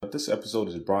but this episode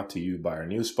is brought to you by our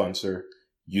new sponsor,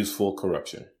 Useful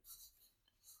Corruption.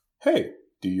 Hey,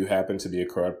 do you happen to be a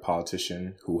corrupt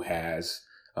politician who has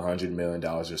 $100 million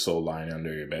or so lying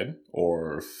under your bed,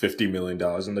 or $50 million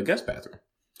in the guest bathroom?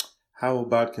 How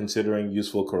about considering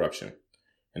Useful Corruption?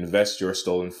 Invest your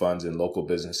stolen funds in local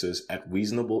businesses at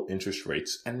reasonable interest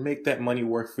rates and make that money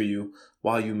work for you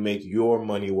while you make your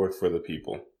money work for the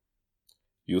people.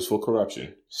 Useful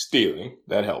Corruption. Stealing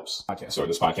that helps.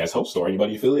 This podcast host or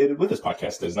anybody affiliated with this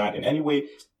podcast does not in any way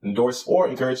endorse or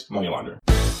encourage money laundering.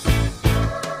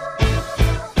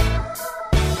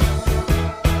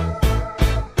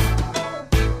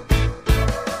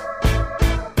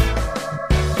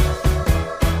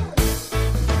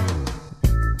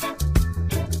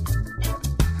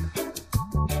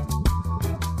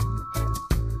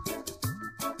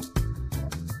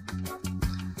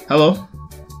 Hello,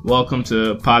 welcome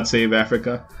to Pod Save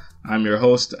Africa. I'm your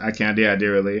host, Akande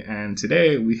Adirele, and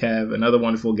today we have another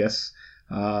wonderful guest.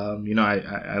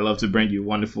 I love to bring you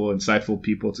wonderful, insightful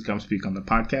people to come speak on the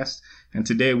podcast. And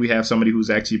today we have somebody who's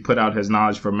actually put out his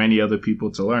knowledge for many other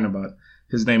people to learn about.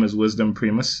 His name is Wisdom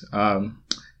Primus. I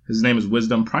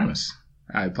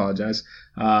apologize.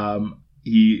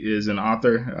 He is an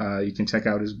author. You can check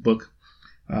out his book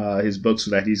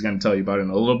so that he's going to tell you about in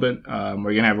a little bit. We're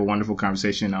going to have a wonderful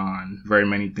conversation on very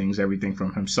many things, everything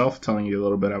from himself, telling you a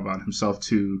little bit about himself,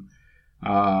 to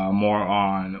more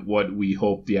on what we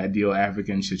hope the ideal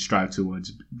African should strive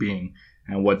towards being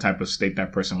and what type of state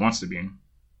that person wants to be in.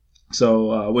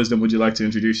 So, Wisdom, would you like to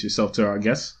introduce yourself to our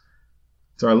guests,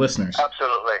 to our listeners?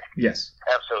 Absolutely. Yes.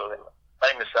 Absolutely.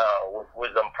 My name is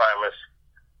Wisdom Primus.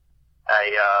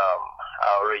 I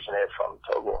originate from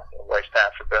Togo, in West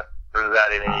Africa.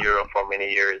 Resided in Europe for many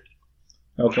years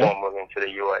before moving to the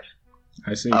U.S.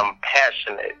 I see. I'm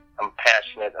passionate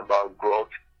about growth.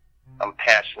 I'm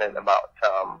passionate about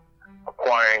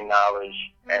acquiring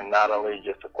knowledge, and not only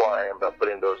just acquiring, but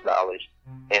putting those knowledge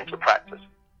into practice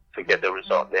to get the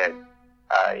result that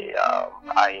I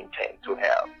intend to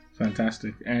have.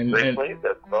 Fantastic. Briefly,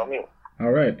 that's for me.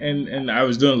 All right, and I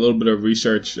was doing a little bit of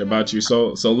research about you.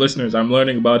 So listeners, I'm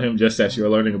learning about him just as you're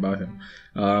learning about him.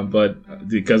 But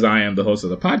because I am the host of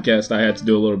the podcast, I had to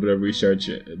do a little bit of research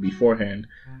beforehand.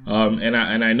 And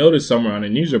I noticed somewhere on a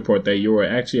news report that you were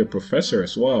actually a professor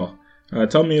as well.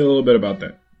 Tell me a little bit about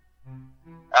that.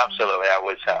 Absolutely,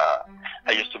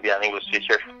 I used to be an English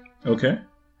teacher. Okay.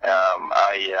 But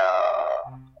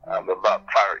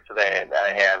prior to that,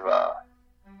 I have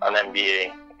an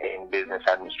MBA in business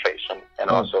administration and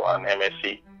also an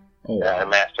MSc, a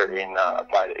master in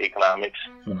applied economics.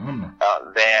 Phenomenal.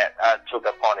 That I took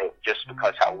upon it just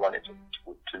because I wanted to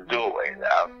do it.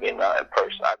 I've been a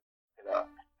person, in a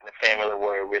family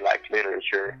where we like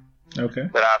literature. Okay.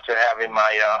 But after having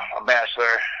my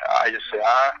bachelor, I just said,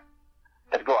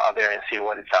 let's go out there and see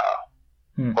what it's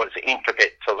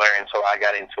intricate to learn. So I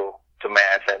got into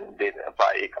math and did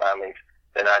applied economics.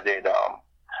 Then I did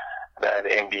the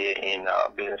MBA in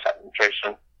business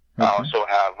administration. Okay. I also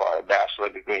have a bachelor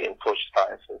degree in social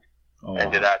sciences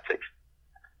and didactics.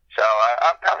 So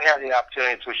I probably had the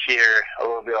opportunity to share a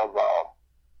little bit about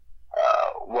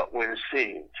what we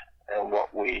received and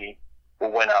what we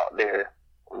went out there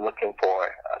looking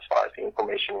for as far as the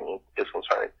information is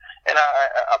concerned. And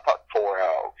I taught for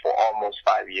almost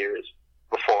 5 years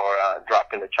before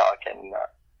dropping the chalk and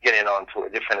getting on to a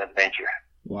different adventure.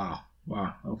 Wow.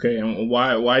 Okay. And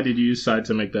why did you decide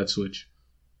to make that switch?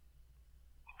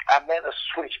 I made a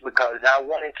switch because I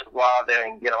wanted to go out there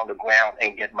and get on the ground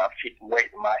and get my feet wet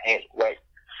and my hands wet.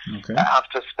 Okay.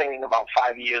 After spending about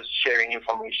 5 years sharing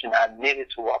information, I needed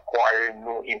to acquire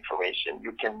new information.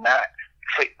 You cannot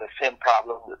treat the same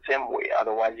problem the same way,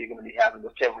 otherwise you're going to be having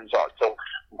the same result. So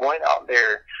going out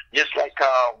there, just like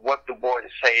what the board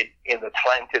said in the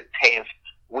talented teams,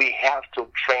 we have to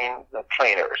train the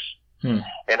trainers.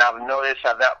 And I've noticed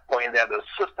at that point that the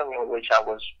system in which I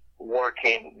was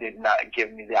working did not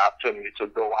give me the opportunity to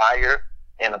go higher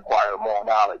and acquire more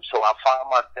knowledge. So I found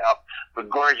myself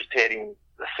regurgitating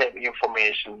the same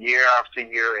information year after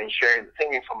year and sharing the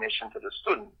same information to the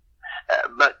student.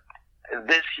 But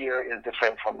this year is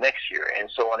different from next year, and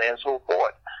so on and so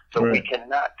forth. So we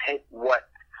cannot take what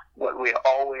we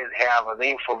always have as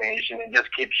information and just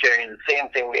keep sharing the same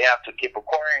thing. We have to keep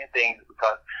acquiring things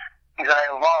because things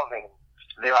are evolving.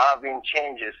 There have been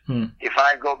changes. If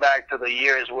I go back to the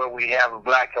years where we have a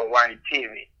black and white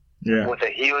TV with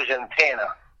a huge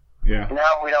antenna,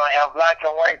 now we don't have black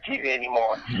and white TV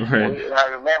anymore. I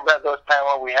remember those times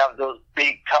when we have those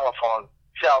big cell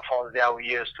phones that we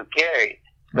used to carry.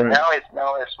 But now it's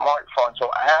a smartphone. So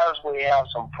as we have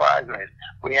some progress,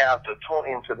 we have to tune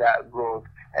into that growth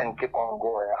and keep on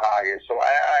going higher. So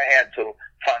I had to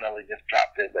finally just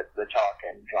drop the chalk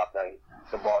and drop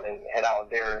the ball and head out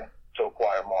there to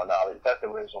acquire more knowledge. That's the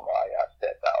reason why I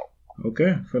stepped out.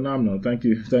 Okay, phenomenal. Thank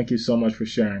you so much for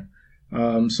sharing.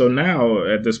 So now,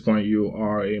 at this point, you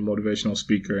are a motivational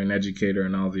speaker, an educator,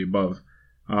 and all the above.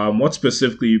 What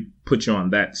specifically put you on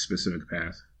that specific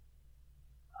path?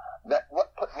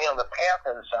 What put me on the path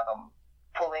is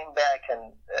pulling back,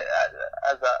 and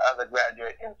as a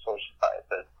graduate in social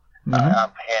sciences,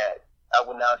 I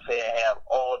would not say I have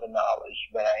all the knowledge,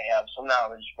 but I have some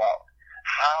knowledge about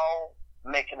how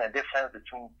making a difference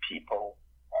between people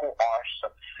who are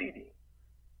succeeding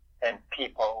and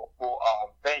people who are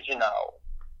vegging out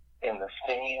in the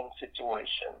same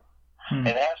situation. And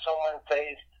as someone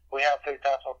says, we have 3,000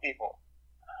 people.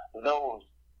 Those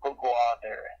who go out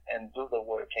there and do the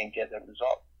work and get the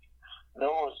results.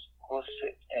 Those who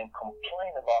sit and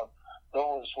complain about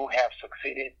those who have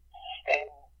succeeded. And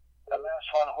the last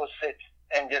one who sits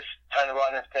and just turn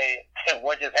around and say,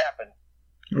 what just happened?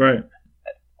 Right.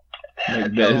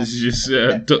 Like that is just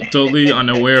totally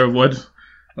unaware of what.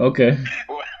 Okay.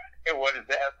 What does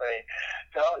that say?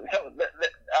 So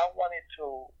I wanted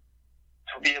to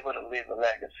be able to leave a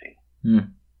legacy.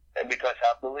 And because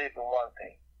I believe in one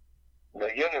thing. The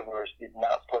universe did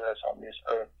not put us on this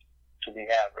earth to be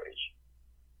average.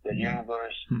 The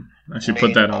universe I should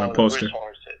put that on a poster.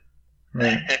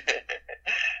 Right.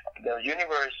 The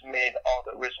universe made all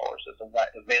the resources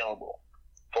available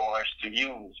for us to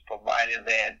use, provided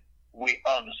that we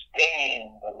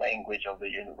understand the language of the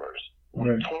universe. We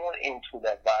tune into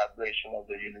that vibration of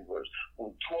the universe.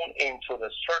 We tune into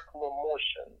the circular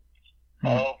motion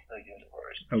of the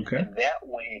universe. Okay. And that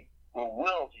way, we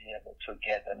will be able to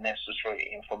get the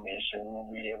necessary information. We'll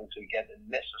be able to get the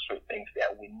necessary things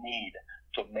that we need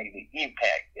to make the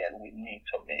impact that we need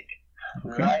to make.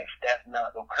 Okay. Life does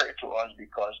not occur to us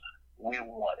because we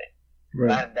want it.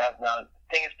 Right.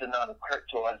 Things do not occur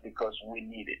to us because we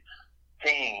need it.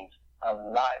 Things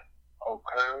in life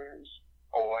occurs,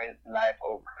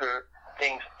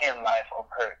 things in life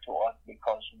occur to us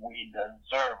because we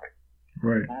deserve it.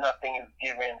 Right. Nothing is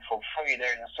given for free.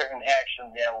 There's a certain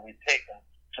action that will be taken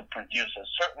to produce a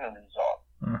certain result.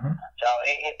 So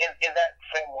in that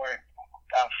framework,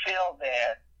 I feel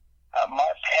that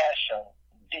my passion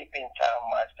deep inside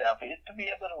myself is to be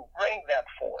able to bring that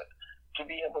forth, to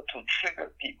be able to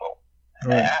trigger people.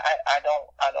 Right. I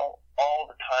don't all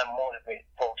the time motivate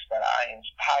folks, but I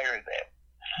inspire them.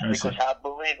 Because I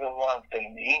believe in one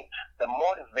thing. The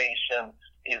motivation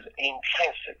is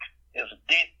intrinsic, is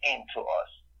deep into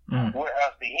us,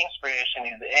 whereas the inspiration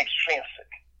is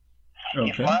extrinsic. Okay.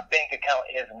 If my bank account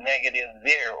is -0,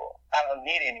 I don't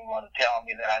need anyone to tell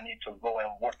me that I need to go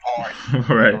and work hard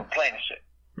to replenish it.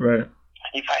 Right.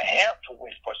 If I have to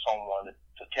wait for someone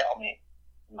to tell me,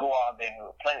 go out there and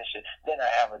replenish it, then I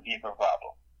have a deeper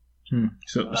problem.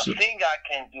 The thing I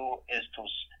can do is to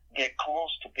get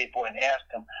close to people and ask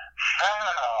them,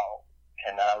 how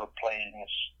can I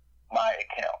replenish my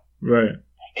account? Right.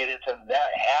 It is in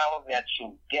that how that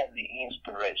you get the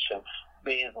inspiration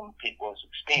based on people's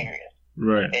experience.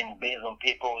 Right. And based on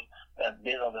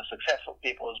the successful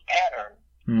people's pattern,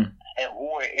 and who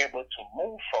are able to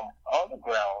move from on the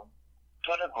ground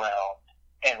to the ground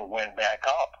and went back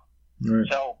up. Right.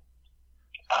 So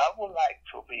I would like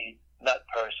to be that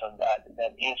person,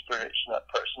 that inspirational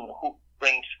person who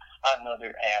brings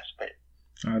another aspect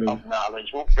of knowledge,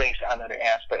 who brings another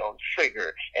aspect of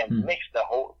trigger and makes the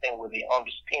whole thing with the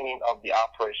understanding of the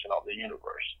operation of the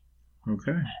universe.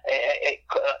 Okay.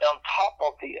 On top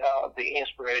of the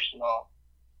inspirational,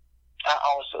 I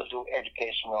also do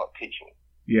educational teaching.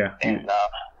 Yeah. And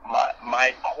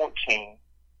my coaching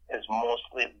is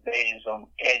mostly based on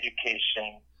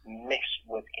education mixed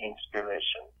with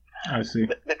inspiration. I see.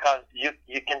 Because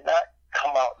you cannot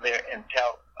come out there and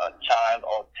tell a child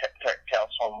or tell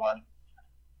someone,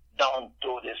 don't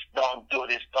do this, don't do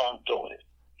this, don't do this.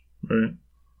 Right.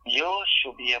 You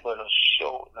should be able to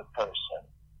show the person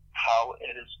how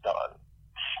it is done.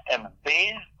 And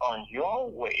based on your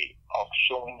way of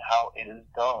showing how it is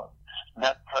done,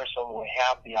 that person will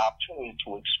have the opportunity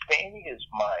to expand his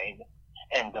mind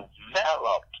and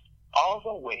develop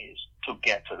other ways to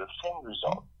get to the same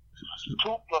result.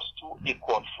 2 plus 2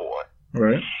 equals 4.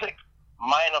 Right. 6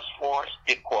 minus 4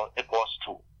 equals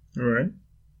 2. Right.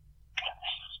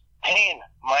 10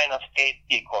 minus 8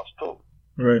 equals 2.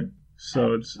 Right.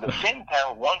 So it's at the same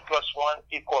time 1 plus 1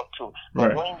 equals 2.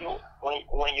 But when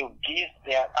you give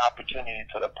that opportunity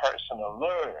to the person to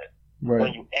learn,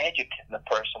 when you educate the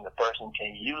person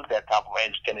can use that type of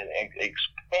education and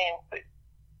expand it,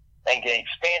 and get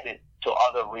expanded to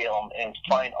other realms and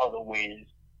find other ways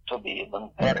to be even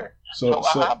better. So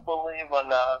I believe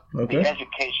in the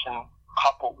education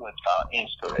coupled with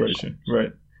inspiration.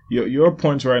 Right. Your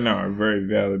points right now are very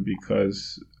valid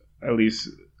because at least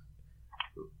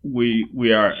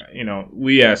we are,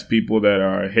 we as people that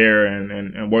are here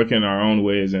and work in our own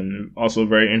ways and also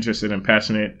very interested and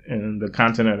passionate in the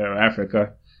continent of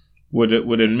Africa would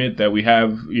admit that we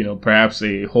have, perhaps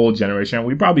a whole generation.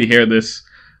 We probably hear this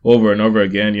over and over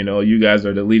again. You guys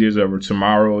are the leaders of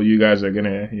tomorrow. You guys are going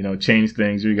to, change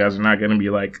things. You guys are not going to be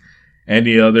like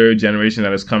any other generation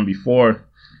that has come before.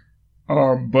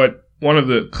 But one of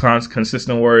the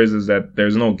consistent worries is that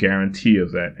there's no guarantee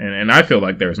of that. And I feel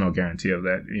like there's no guarantee of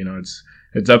that.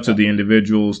 It's up to the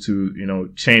individuals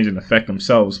to, change and affect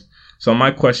themselves. So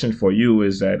my question for you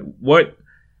is that what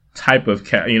type of,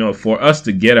 for us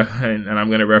to get and I'm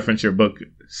going to reference your book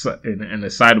in a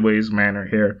sideways manner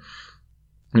here.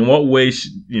 In what ways,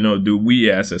 do we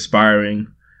as aspiring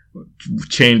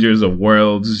changers of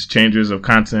worlds, changers of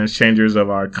continents, changers of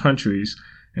our countries,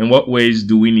 in what ways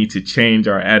do we need to change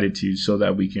our attitudes so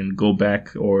that we can go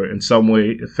back or in some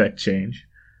way affect change?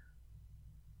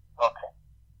 Okay.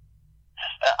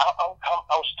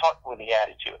 I'll start with the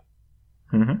attitude.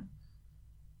 Mm-hmm.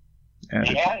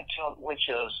 The attitude which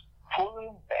is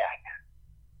pulling back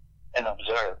and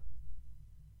observe.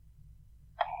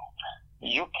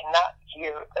 You cannot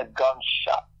hear a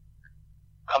gunshot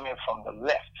coming from the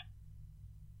left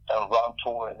and run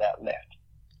toward that left.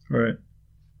 Right.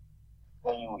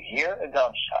 When you hear a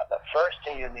gunshot, the first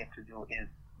thing you need to do is,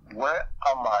 where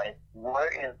am I? Where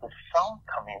is the sound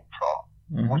coming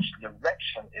from? Mm-hmm. Which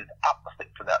direction is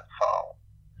opposite to that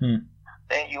sound?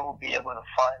 Then you will be able to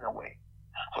find a way.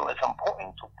 So it's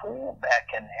important to pull back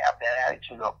and have that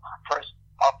attitude of first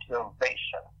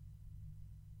observation.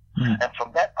 And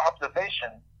from that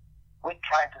observation, we're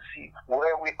trying to see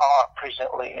where we are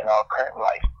presently in our current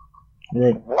life.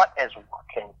 Right. What is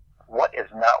working? What is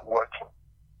not working?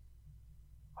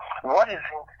 What is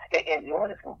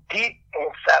deep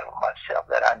inside of myself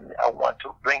that I want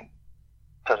to bring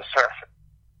to the surface?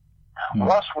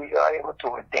 Once we are able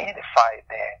to identify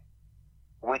that,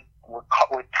 we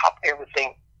top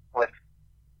everything with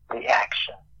the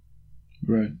action.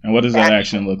 Right. And what does that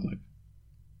action look like?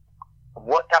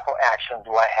 What type of action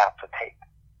do I have to take?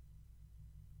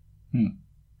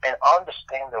 And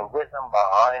understand the rhythm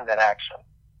behind that action.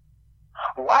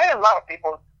 Why a lot of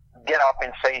people get up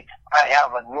and say, I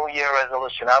have a New Year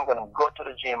resolution, I'm going to go to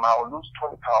the gym, I will lose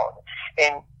 20 pounds,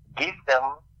 and give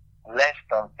them less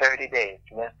than 30 days,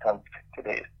 less than 50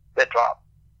 days, they drop.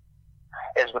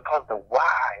 It's because the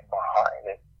why behind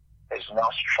it is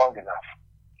not strong enough.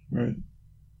 Right.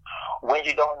 When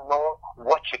you don't know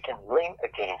what you can lean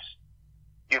against,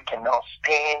 you cannot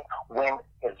stand when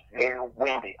it's very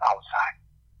windy outside.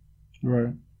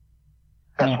 Right.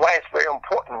 That's why it's very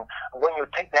important when you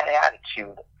take that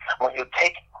attitude, when you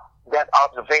take that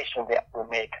observation that we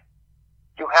make,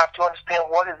 you have to understand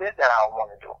what is it that I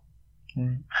want to do.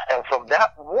 And from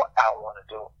that, what I want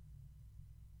to do,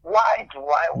 why do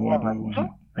I want to do that?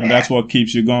 And that's what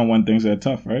keeps you going when things are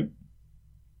tough, right?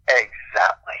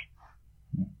 Exactly.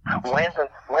 When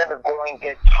the going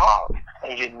gets tough,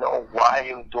 and you know why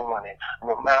you're doing it,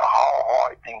 no matter how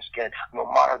hard things get,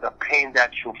 no matter the pain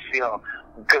that you feel,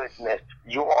 goodness,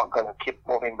 you are going to keep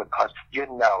moving because you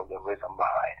know the reason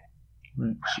behind it.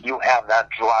 Right. You have that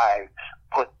drive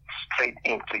put straight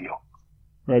into you.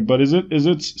 Right, but is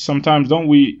it sometimes, don't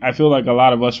we, I feel like a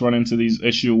lot of us run into these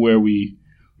issues where we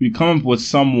come up with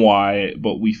some why,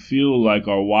 but we feel like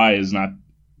our why is not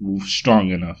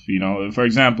strong enough. For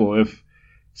example, if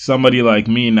somebody like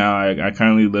me now, I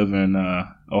currently live in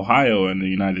Ohio in the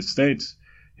United States.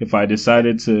 If I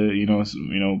decided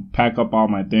to, pack up all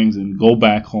my things and go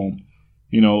back home,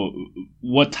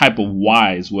 what type of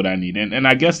whys would I need? And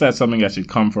I guess that's something that should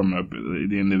come from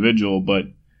the individual. But,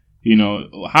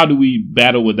 how do we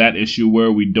battle with that issue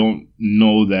where we don't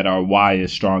know that our why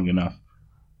is strong enough?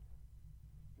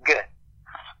 Good.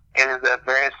 It is a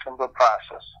very simple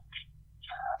process.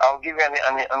 I'll give you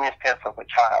an instance of a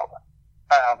child.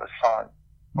 I have a son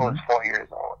who is 4 years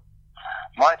old.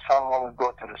 My son, when we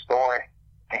go to the store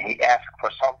and he asks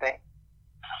for something,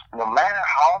 no matter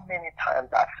how many times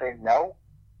I say no,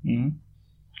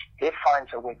 he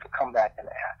finds a way to come back and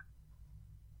ask.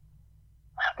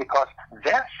 Because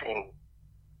that thing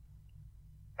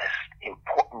is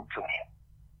important to him.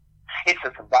 If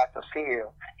it's about the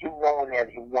cereal, he knows that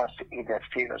he wants to eat that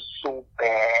cereal so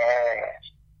bad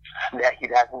that he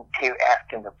doesn't care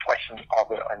asking the question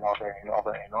over and over and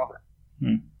over and over.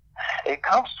 It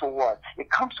comes to what?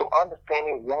 It comes to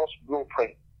understanding one's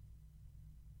blueprint.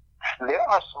 There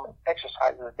are some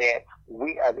exercises that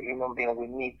we as a human being we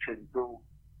need to do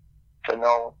to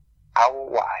know our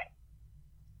why.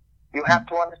 You have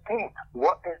to understand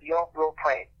what is your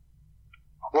blueprint.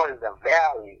 What is the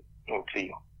value into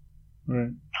you?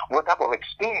 Right. What type of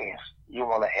experience you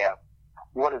want to have?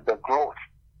 What is the growth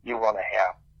you want to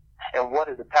have? And what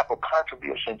is the type of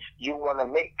contribution you want to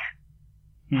make?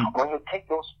 When you take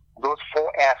those 4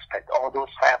 aspects, or those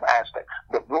 5 aspects,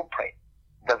 the blueprint,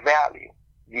 the value,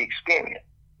 the experience,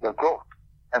 the growth,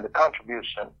 and the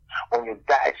contribution, when you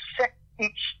dissect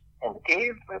each and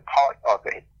every part of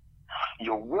it,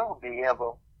 you will be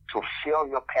able to feel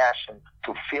your passion,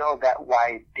 to feel that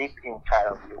why deep inside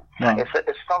of you. Wow.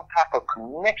 It's some type of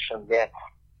connection that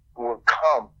will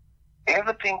come.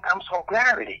 Everything comes from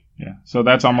clarity. Yeah. So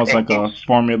that's almost like a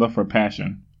formula for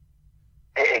passion.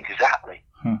 Exactly.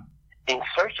 Huh. In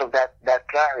search of that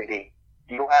clarity,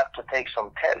 you have to take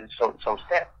some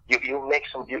steps. You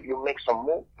make some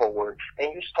move forward,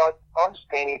 and you start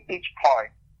understanding each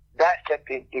part,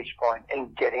 dissecting each part,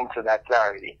 and getting to that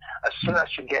clarity. As soon as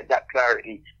you get that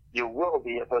clarity, you will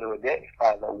be able to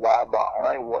identify the why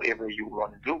behind whatever you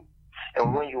want to do.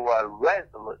 And when you are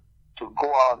resolute to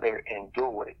go out there and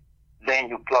do it, then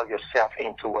you plug yourself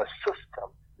into a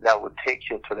system that will take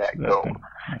you to that goal.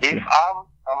 If I'm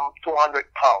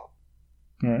 200 pounds,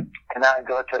 right, and I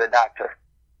go to the doctor,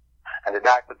 and the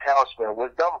doctor tells me,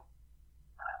 wisdom,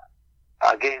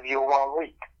 I gave you 1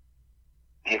 week.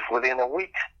 If within a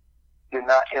week you're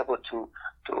not able to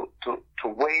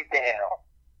weigh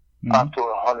down up to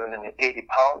 180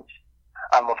 pounds,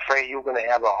 I'm afraid you're going to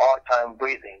have a hard time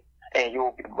breathing, and you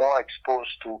will be more exposed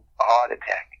to a heart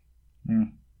attack.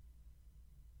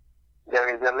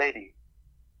 There is a lady.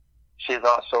 She's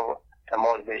also a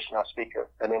motivational speaker.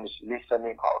 Her name is Lisa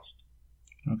Nichols.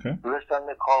 Okay. Lisa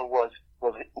Nichols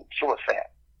she was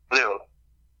fat, literally.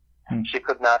 She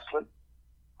could not sleep.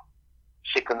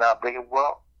 She could not breathe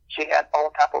well. She had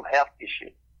all type of health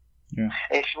issues. Yeah.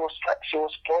 And she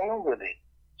was playing with it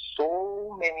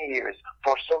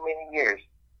for so many years.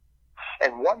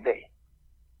 And one day,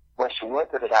 when she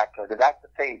went to the doctor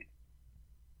said,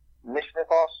 Miss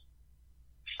Nichols,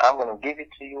 I'm going to give it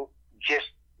to you just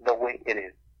the way it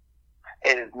is.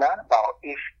 It is not about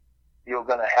if you're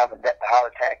going to have a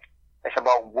heart attack. It's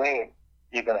about when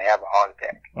you're going to have a heart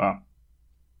attack. Wow.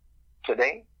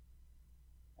 Today,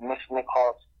 Miss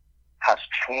Nichols has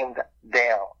trimmed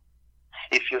down.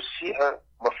 If you see her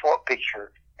before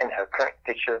picture and her current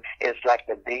picture, it's like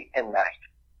the day and night.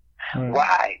 Right.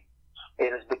 Why?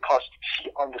 It is because she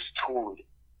understood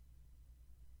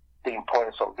the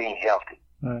importance of being healthy.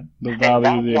 Right. The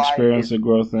value, the experience, the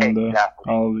growth, and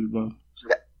all of the above.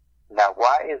 Now,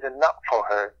 why is it not for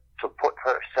her to put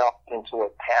herself into a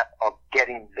path of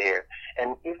getting there?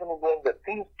 And even when the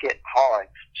things get hard,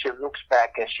 she looks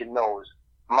back and she knows,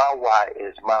 my why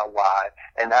is my why,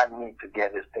 and I need to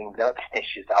get this thing done, and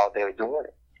she's out there doing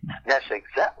it. That's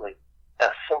exactly a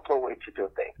simpler way to do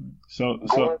things. So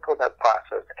going through that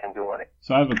process and doing it.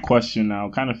 So I have a question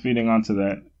now, kind of feeding onto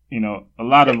that. You know, a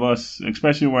lot of us,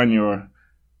 especially when you're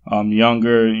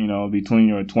younger, you know, between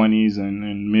your 20s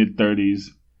and mid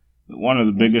 30s, one of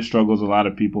the biggest struggles a lot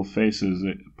of people face is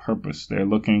purpose. They're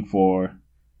looking for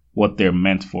what they're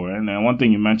meant for. And then one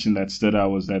thing you mentioned that stood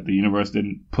out was that the universe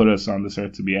didn't put us on this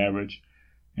earth to be average.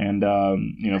 And,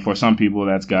 you know, for some people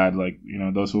that's God, like, you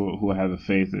know, those who have a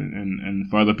faith, and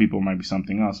for other people it might be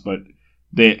something else, but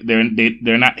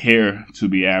they're not here to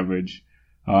be average.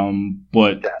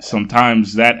 But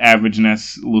sometimes that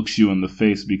averageness looks you in the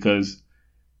face because,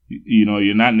 you know,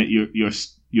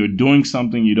 you're doing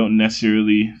something you don't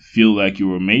necessarily feel like you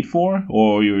were made for,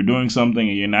 or you're doing something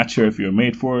and you're not sure if you're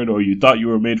made for it, or you thought you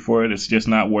were made for it. It's just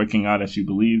not working out as you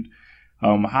believed.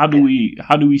 How do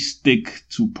we stick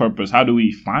to purpose? How do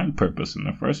we find purpose in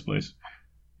the first place?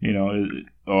 You know,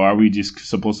 or are we just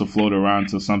supposed to float around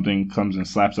till something comes and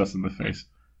slaps us in the face,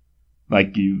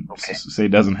 like you say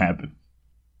doesn't happen?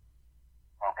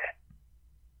 Okay.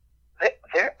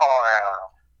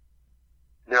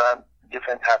 There are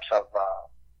different types of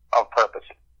purpose.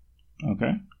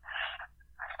 Okay.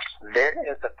 There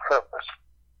is a purpose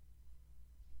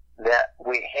that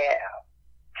we have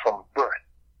from birth,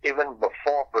 even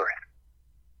before birth.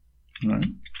 Right.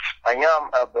 I am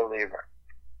a believer.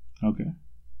 Okay.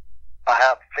 I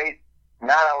have faith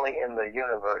not only in the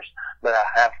universe, but I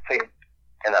have faith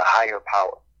in a higher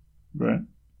power. Right.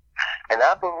 And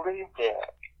I believe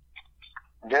that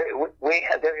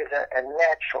there is a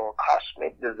natural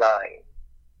cosmic design,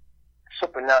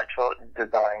 supernatural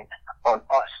design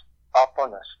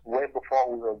upon us, way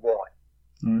before we were born.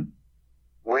 Mm-hmm.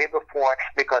 Way before,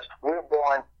 because we were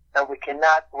born, and we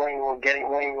cannot, when you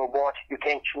were born, you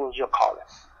can't choose your color.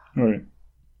 Right.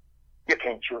 You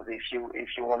can choose if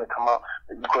you want to come out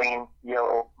green,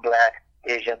 yellow, black,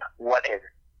 Asian,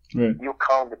 whatever. Right. You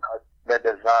come because the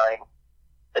design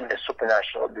and the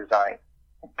supernatural design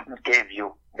gave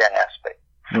you that aspect.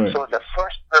 Right. So the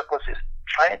first purpose is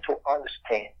trying to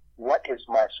understand what is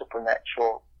my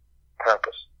supernatural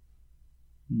purpose.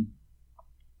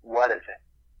 What is it?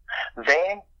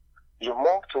 Then you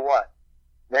move to what?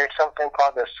 There's something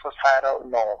called the societal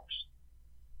norms,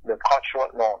 the cultural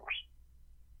norms.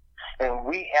 And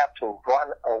we have to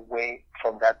run away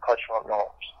from that cultural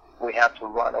norms. We have to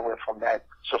run away from that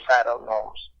societal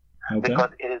norms. Okay.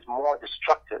 Because it is more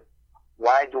destructive.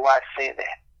 Why do I say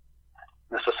that?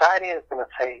 The society is going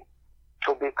to say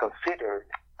to be considered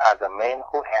as a man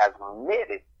who has made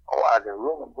it, or as a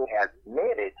woman who has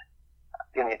made it,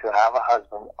 you need to have a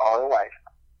husband or a wife,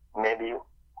 maybe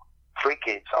 3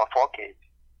 kids or 4 kids,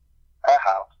 a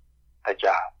house, a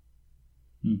job.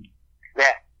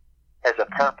 That is a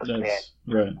purpose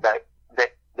that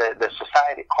the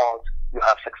society calls you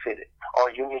have succeeded,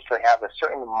 or you need to have a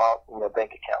certain amount in your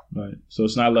bank account. Right. So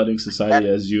it's not letting society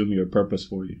assume your purpose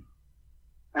for you.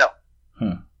 No.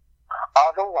 Huh.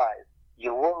 Otherwise,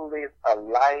 you will live a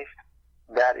life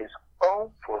that is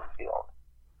unfulfilled.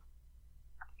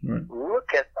 Right.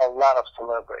 Look at a lot of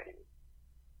celebrities.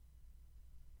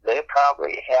 They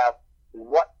probably have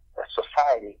what the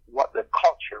society, what the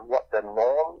culture, what the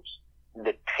norms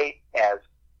dictate as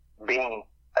being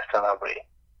a celebrity,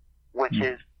 which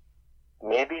is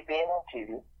maybe being on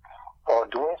TV or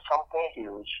doing something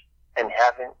huge and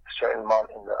having a certain amount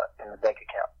in the bank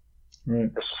account.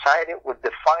 Right. The society would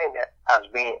define that as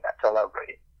being a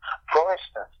celebrity. For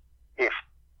instance, if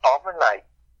overnight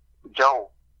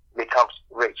Joe becomes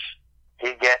rich,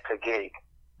 he gets a gig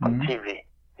on TV,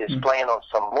 he's playing on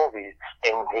some movies,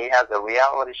 and he has a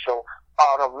reality show,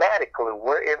 automatically,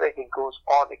 wherever he goes,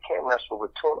 all the cameras will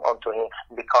tune onto him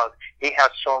because he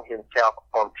has shown himself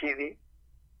on TV,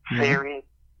 series,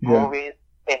 movies,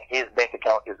 and his bank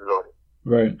account is loaded.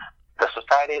 Right. The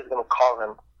society is going to call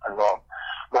him a norm.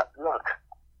 But look,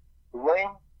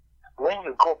 when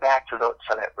you go back to those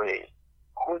celebrities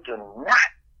who do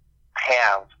not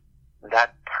have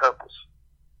that purpose,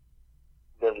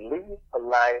 they live a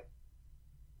life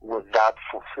without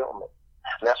fulfillment.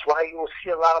 That's why you will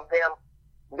see a lot of them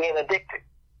being addicted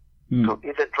to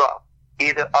either drug,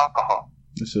 either alcohol.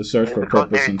 It's a search for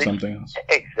purpose in something else.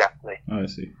 Exactly. I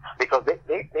see. Because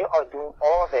they are doing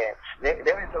all that.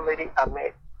 There is a lady I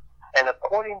met, and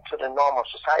according to the normal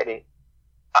society,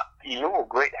 you will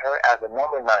grade her as a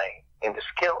number 9 in the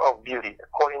scale of beauty,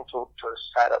 according to the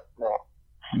societal norm.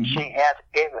 She has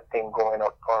everything going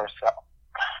on for herself.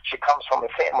 She comes from a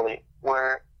family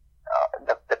where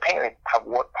the parents have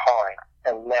worked hard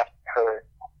and left her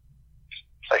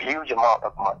a huge amount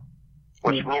of money,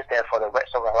 which means that for the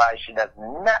rest of her life, she does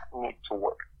not need to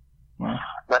work.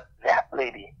 But that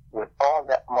lady, with all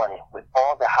that money, with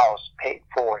all the house paid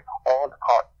for it, all the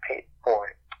car paid for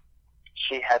it,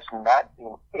 she has not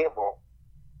been able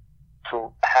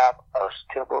to have a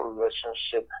stable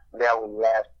relationship that will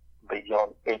last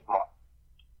beyond 8 months.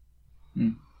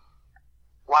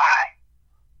 Why?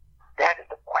 That is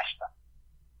the question.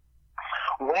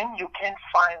 When you can't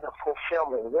find the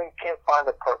fulfillment, when you can't find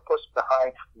the purpose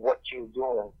behind what you're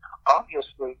doing,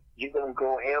 obviously you're going to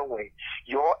go hayway.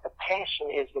 Your attention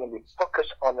is going to be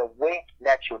focused on the way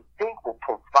that you think will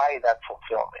provide that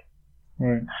fulfillment.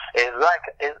 Right. It's like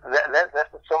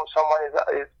let's assume someone is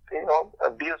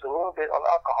abused a little bit on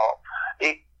alcohol.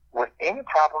 With any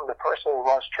problem, the person will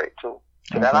run straight to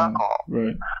that alcohol.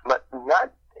 Right. But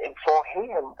not for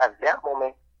him at that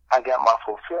moment. I got my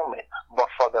fulfillment, but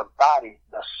for the body,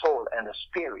 the soul, and the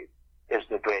spirit is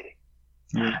degrading.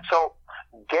 So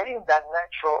getting that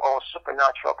natural or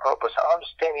supernatural purpose,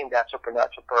 understanding that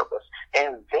supernatural purpose,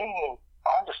 and then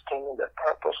understanding the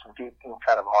purpose deep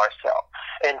inside of ourselves.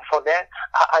 And for that,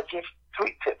 I give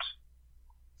 3 tips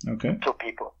to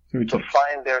people to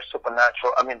find their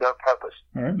their purpose.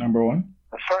 All right, number 1.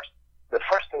 The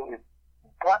first thing is,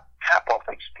 what type of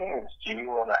experience do you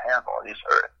want to have on this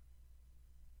earth?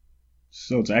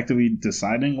 So it's actively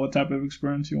deciding what type of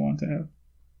experience you want to have?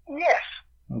 Yes.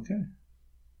 Okay.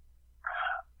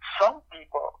 Some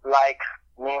people like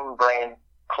name brand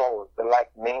clothes. They like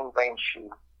name brand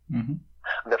shoes.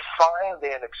 They find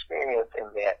their experience in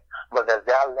that. But does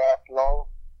that last long?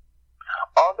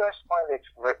 Others find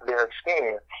their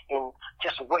experience in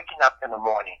just waking up in the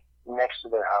morning next to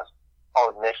their husband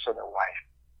or next to their wife.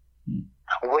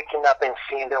 Waking up and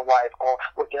seeing their wife, or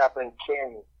waking up and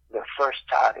carrying the first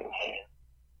child in hand.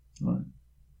 Right.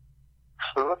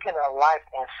 Looking at life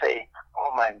and say,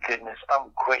 oh my goodness,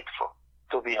 I'm grateful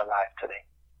to be alive today.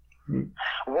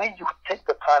 When you take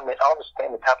the time and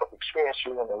understand the type of experience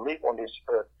you want to live on this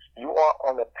earth, you are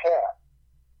on the path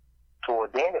to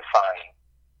identifying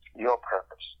your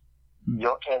purpose,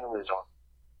 your end result.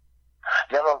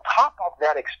 Then on top of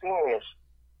that experience,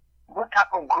 what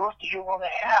type of growth do you want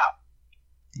to have?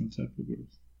 What type of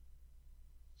growth?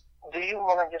 Do you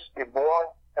want to just be born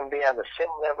and be at the same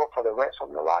level for the rest of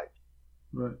your life?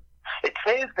 Right. It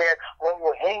says that when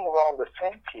you hang around the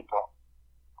same people,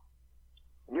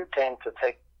 you tend to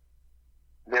take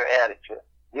their attitude.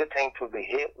 You tend to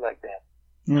behave like them.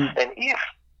 And if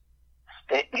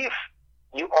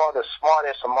you are the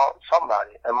smartest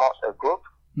amongst a group,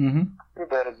 you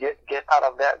better get out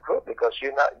of that group, because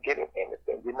you're not getting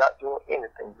anything. You're not doing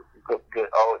anything good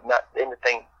or not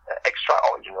anything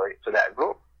extraordinary to that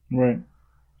group. Right.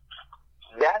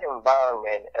 That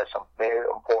environment is very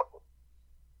important.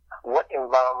 What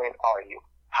environment are you?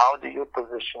 How do you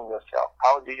position yourself?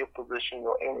 How do you position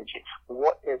your energy?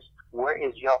 Where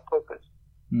is your purpose?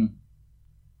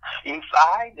 If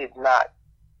I did not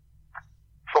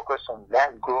focus on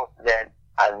that growth that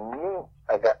I knew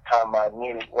at that time I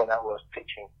needed when I was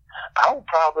teaching, I would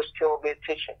probably still be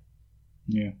teaching.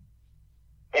 Yeah.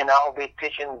 And I'll be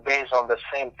teaching based on the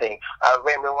same thing. I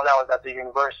remember when I was at the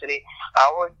university,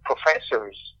 our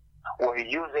professors were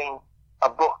using a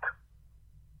book,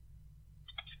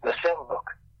 the same book,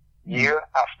 year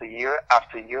after year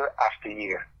after year after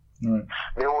year. Right.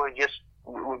 They were just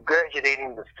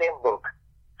regurgitating the same book.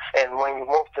 And when you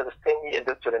move to the same year,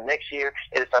 to the next year,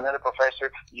 it is another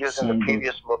professor using the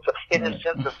previous book. So it is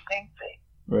just the same thing.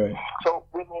 Right. So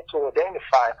we need to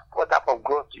identify what type of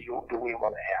growth do we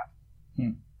want to have.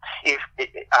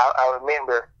 I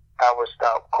remember I was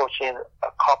coaching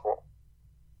a couple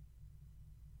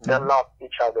that loved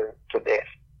each other to death.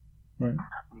 Right.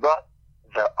 But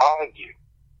they argue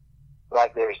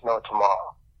like there is no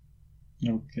tomorrow.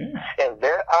 Okay. And in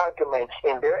their argument,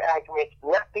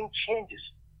 nothing changes.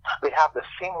 They have the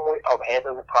same way of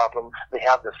handling the problem. They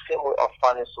have the same way of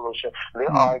finding a solution. They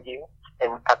argue,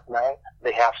 and at night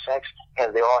they have sex,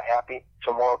 and they're all happy.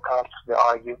 Tomorrow comes, they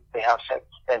argue, they have sex,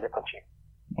 and they continue.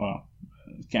 Wow.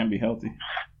 It can't be healthy.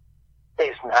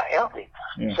 It's not healthy.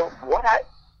 Yeah. So what I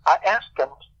asked them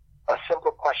a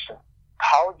simple question: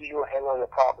 how do you handle your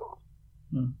problems?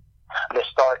 They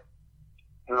start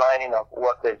lining up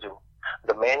what they do.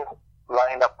 The man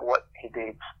lined up what he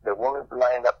did. The woman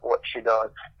lined up what she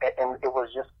does. And it was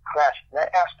just crashing. And I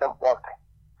asked them one thing.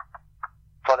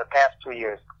 For the past 2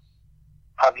 years,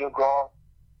 have you grown?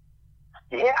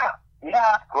 Yeah,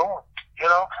 I've grown. You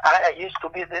know, I used to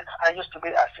be this. I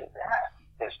said,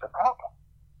 that is the problem.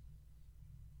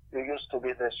 You used to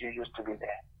be this. You used to be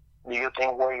that. Do you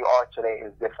think where you are today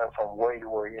is different from where you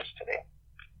were yesterday?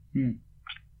 It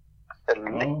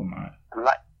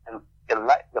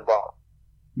light the bulb.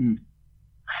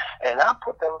 And I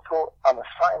put them through an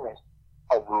assignment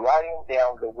of writing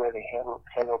down the way they handle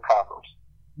problems.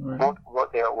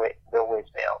 Wrote their ways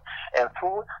down. And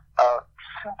through a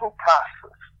simple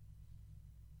process,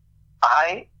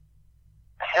 I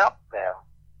help them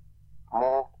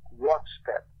move one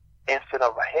step. Instead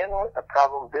of handling a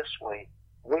problem this way,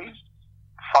 we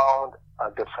found a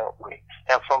different way.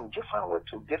 And from different way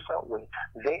to different way,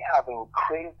 they have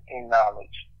increased in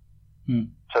knowledge.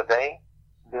 Today,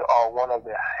 they are one of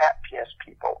the happiest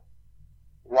people.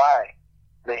 Why?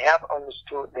 They have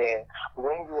understood that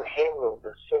when you handle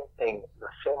the same thing the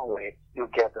same way, you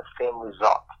get the same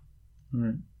result.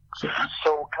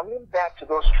 So coming back to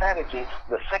those strategies,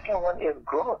 the second one is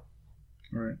growth.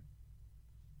 Right.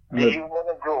 Do you want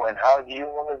to grow, and how do you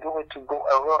want to do it to go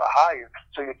a little higher,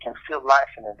 so you can feel life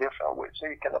in a different way, so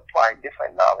you can apply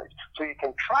different knowledge, so you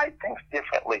can try things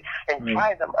differently and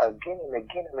try them again and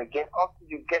again and again until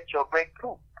you get your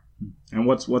breakthrough. And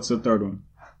what's the third one?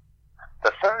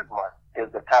 The third one is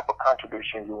the type of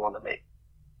contribution you want to make.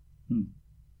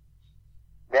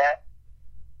 That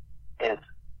is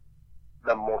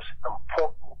the most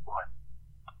important one.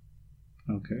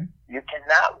 Okay. You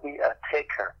cannot be a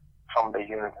taker from the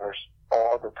universe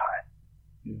all the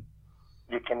time.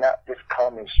 You cannot just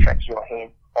come and stretch your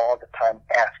hand all the time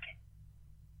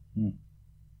asking.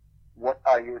 What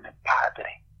are you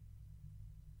depositing?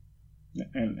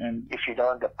 And if you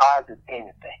don't deposit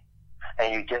anything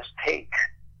and you just take,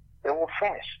 it will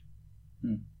finish.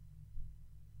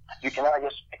 You cannot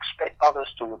just expect others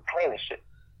to replenish it.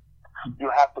 You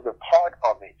have to be part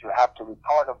of it. You have to be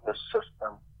part of the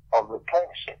system of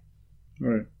replenishing.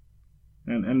 Right.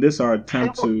 And this our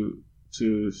attempt to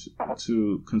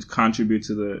contribute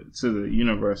to the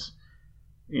universe.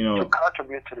 You know, to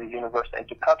contribute to the universe and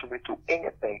to contribute to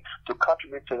anything, to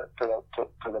contribute to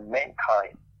the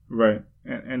mankind. Right.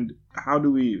 And how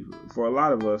do we, for a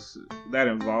lot of us, that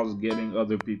involves getting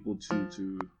other people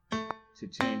to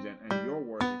change, and your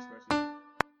work especially.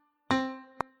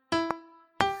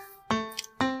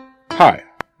 Hi,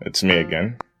 it's me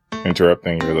again,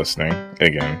 interrupting your listening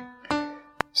again.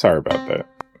 Sorry about that.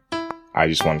 I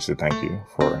just wanted to thank you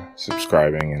for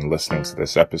subscribing and listening to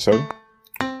this episode.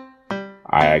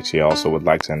 I actually also would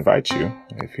like to invite you,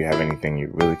 if you have anything you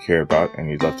really care about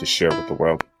and you'd love to share with the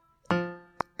world,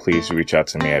 please reach out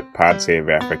to me at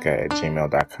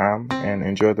podsaveafrica@gmail.com and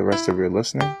enjoy the rest of your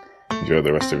listening. Enjoy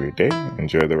the rest of your day.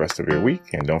 Enjoy the rest of your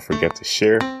week. And don't forget to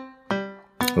share,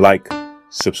 like,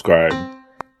 subscribe,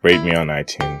 rate me on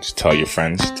iTunes. Tell your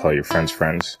friends'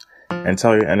 friends, and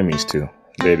tell your enemies too.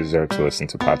 They deserve to listen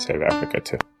to Pod Save Africa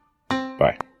too.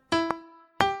 Bye.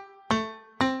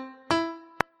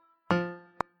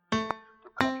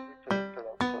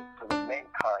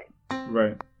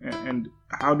 Right. And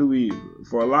how do we,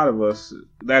 for a lot of us,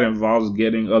 that involves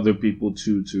getting other people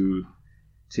to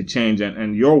change,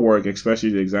 and your work,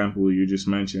 especially the example you just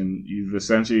mentioned, you've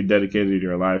essentially dedicated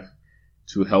your life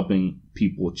to helping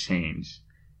people change.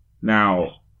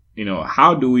 Now,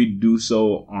 how do we do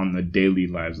so on the daily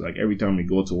lives? Like every time we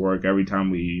go to work, every time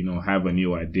we, have a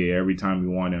new idea, every time we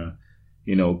want to,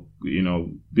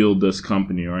 build this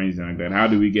company or anything like that. How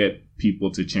do we get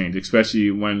people to change, especially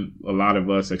when a lot of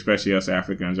us, especially us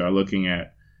Africans, are looking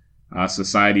at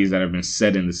societies that have been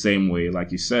set in the same way,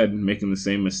 like you said, making the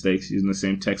same mistakes, using the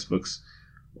same textbooks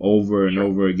over and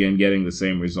over again, getting the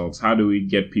same results. How do we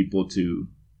get the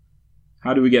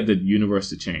universe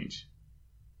to change?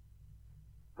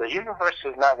 The universe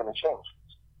is not going to change.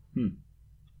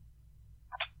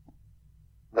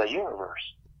 The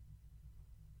universe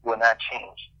will not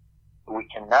change. We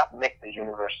cannot make the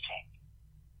universe change.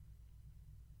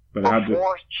 But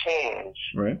before change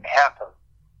happens,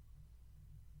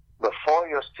 before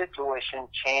your situation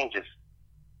changes,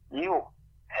 you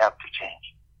have to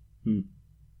change.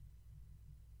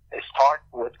 It starts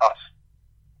with us.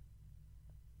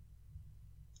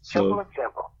 Simple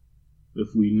example.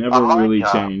 If we never really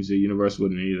change, the universe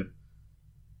wouldn't either.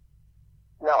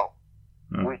 No.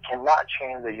 We cannot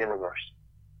change the universe.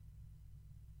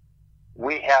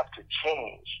 We have to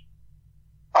change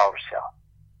ourselves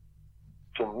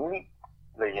to meet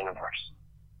the universe.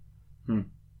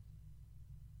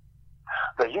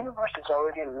 The universe is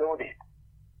already loaded.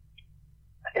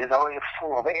 It's already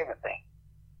full of everything.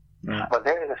 But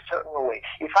there is a certain way.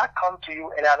 If I come to you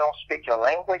and I don't speak your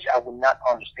language, I will not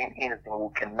understand anything. We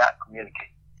cannot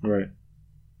communicate. Right.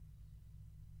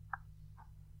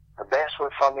 The best way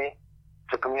for me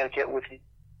to communicate with you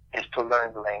is to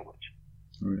learn the language.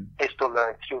 Right. Is to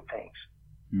learn few things.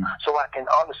 So I can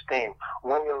understand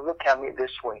when you look at me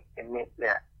this way, it means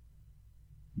that.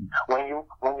 When you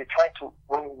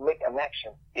make an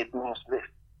action, it means this.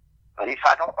 But if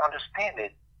I don't understand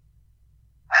it,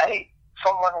 hey,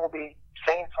 someone will be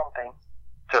saying something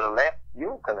to the left,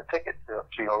 you're going to take it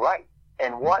to your right.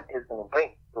 And what is going to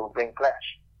bring? It will bring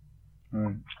clash.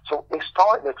 So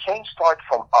the change starts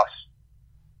from us.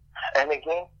 And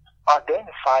again,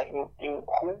 identifying in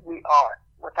who we are,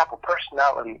 what type of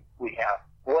personality we have,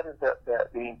 what is the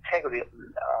integrity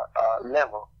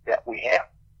level that we have,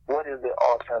 what is the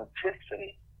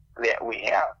authenticity that we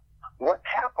have, what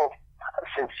type of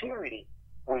sincerity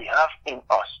we have in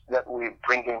us that we're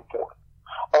bringing forth.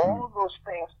 All those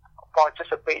things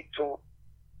participate to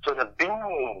the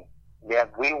being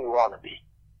that we want to be.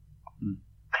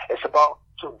 It's about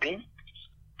to be,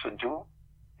 to do,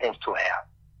 and to have.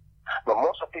 But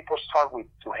most of people start with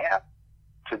to have,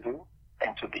 to do,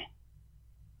 and to be.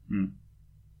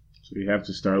 So you have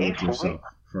to start with yourself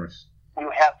first. You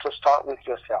have to start with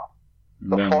yourself.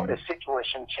 Before the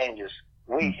situation changes,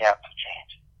 we have to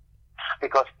change.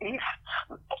 Because if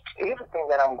everything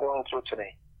that I'm going through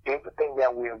today, everything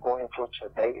that we are going through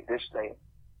today, this day,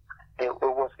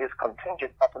 is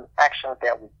contingent upon actions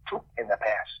that we took in the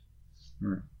past.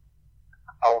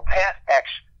 Our past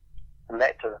action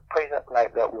led to the present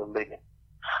life that we're living.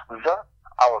 Thus,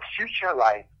 our future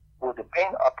life will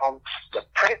depend upon the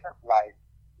present life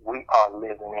we are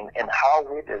living in and how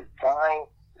we design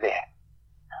that.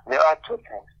 There are two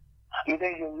things. Either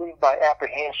you live by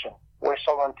apprehension, where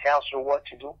someone tells you what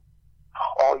to do,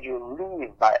 or you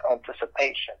live by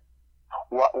anticipation,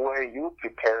 where you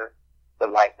prepare the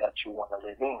life that you want to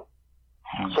live in.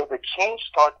 So the change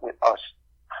starts with us.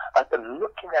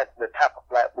 Looking at the type of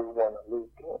life we want to live,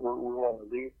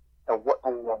 and what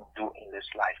we want to do in this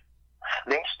life.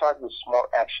 Then start with small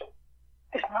action.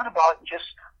 It's not about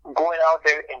just going out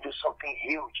there and do something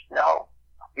huge. No,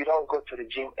 you don't go to the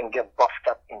gym and get buffed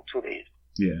up in 2 days.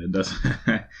 Yeah, it doesn't.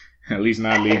 At least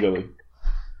not legally.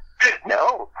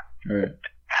 No. Right.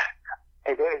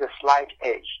 And there is a slight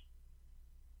edge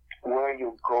where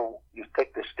you go, you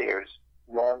take the stairs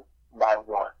one by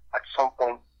one. At some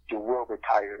point, you will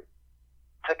retire.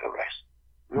 Take a rest.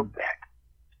 Look back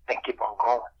and keep on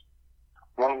going.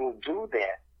 When you do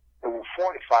that, it will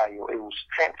fortify you. It will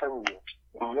strengthen you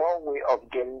in your way of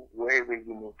getting wherever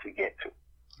you need to get to.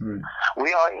 Right.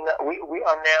 We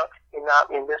are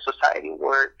now in this society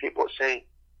where people say,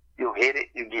 you hit it,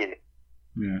 you get it.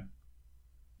 Yeah.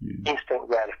 Instant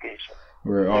gratification.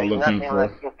 We're all There's looking nothing for.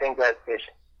 like instant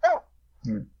gratification. No.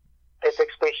 Right. It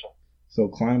takes patience. So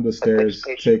climb the stairs,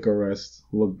 patience. take a rest,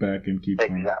 look back, and keep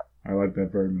going. Exactly. I like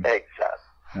that very much. Exactly.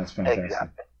 That's fantastic.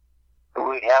 Exactly.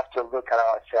 We have to look at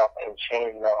ourselves and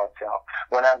change ourselves.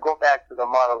 When I go back to the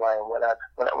motherland, when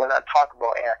I talk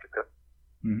about Africa,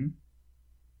 Mm-hmm.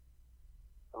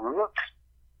 look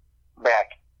back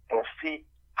and see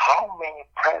how many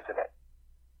presidents,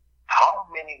 how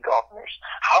many governors,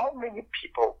 how many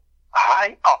people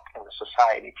high up in the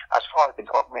society, as far as the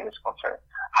government is concerned,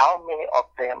 how many of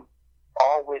them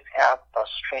always have a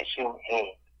stretching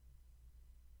hand.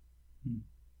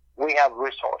 We have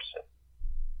resources.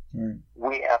 Right.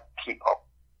 We have people.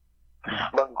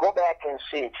 But go back and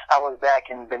see. I was back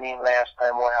in Benin last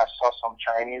time where I saw some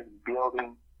Chinese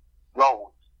building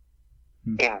roads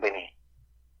in Benin.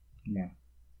 Yeah.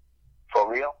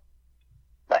 For real?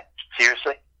 Like,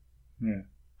 seriously? Yeah.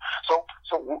 So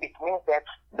it means that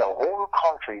the whole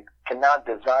country can now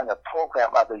design a program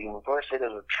at the university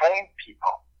to train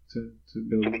people To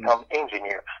build to become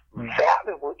engineers,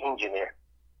 valuable engineers.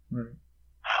 Right.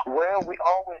 Where we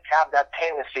always have that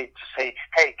tendency to say,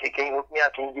 hey, can you hook me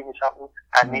up? Can you give me something?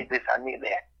 I need this, I need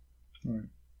that. Right.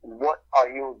 What are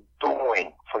you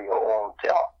doing for your own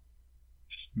self?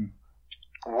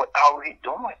 What are we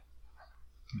doing?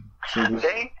 So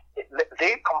this,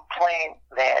 They complain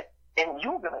that, and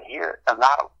you're going to hear a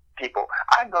lot of people.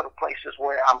 I go to places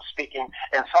where I'm speaking,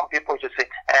 and some people just say,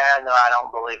 no, I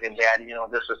don't believe in that. You know,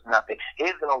 this is nothing.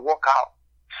 He's going to walk out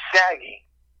saggy,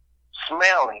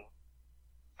 smelling,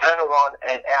 turn around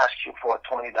and ask you for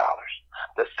 $20.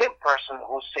 The same person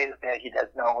who says that he does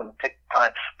not want to take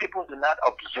time. People do not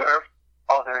observe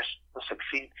others to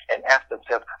succeed and ask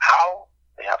themselves how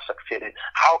they have succeeded.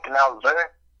 How can I learn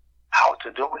how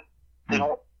to do it? They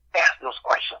don't ask those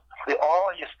questions. They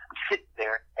all just sit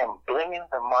there and blaming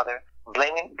the mother,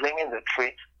 blaming the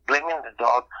tree, blaming the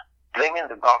dog, blaming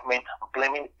the government,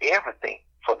 blaming everything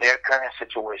for their current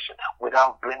situation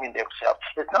without blaming themselves.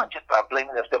 It's not just about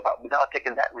blaming themselves, but without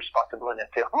taking that responsibility and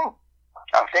say,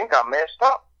 I think I messed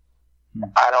up.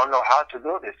 I don't know how to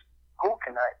do this. Who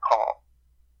can I call?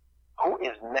 Who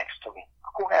is next to me?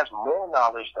 Who has more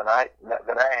knowledge than I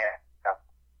have?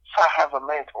 So I have a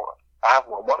mentor. I have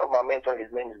one of my mentors.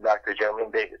 His name is Dr. Jeremy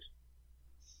Davis.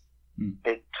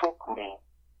 It took me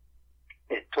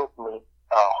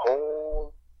a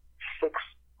whole 6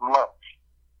 months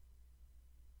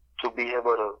to be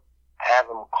able to have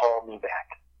him call me back.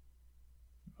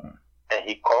 And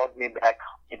he called me back.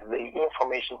 The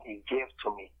information he gave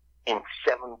to me in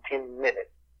 17 minutes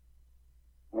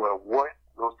were worth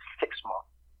those 6 months.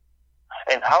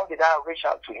 And how did I reach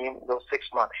out to him those 6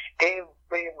 months? Every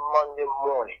Monday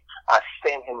morning, I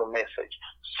send him a message.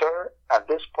 Sir, at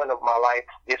this point of my life,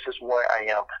 this is where I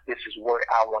am. This is where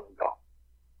I want to go.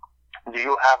 Do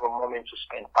you have a moment to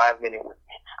spend 5 minutes with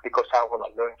me? Because I want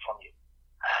to learn from you.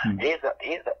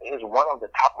 He's one of the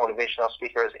top motivational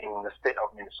speakers in the state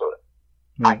of Minnesota.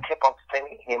 I kept on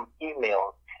sending him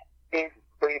emails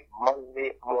every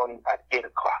Monday morning at 8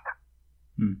 o'clock.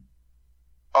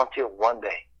 Until one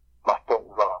day, my phone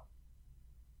rang.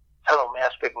 Hello, may I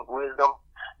speak with Wisdom?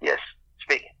 Yes,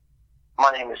 speaking.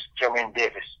 My name is Jermaine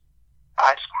Davis.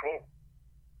 I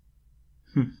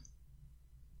screamed.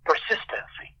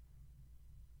 Persistency.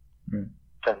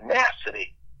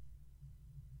 Tenacity.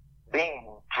 Being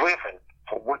driven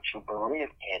for what you believe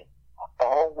in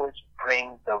always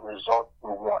brings the result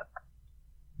you want.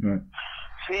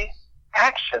 See,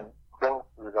 action brings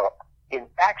result.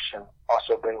 Inaction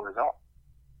also brings result.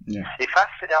 If I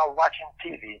sit down watching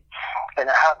TV and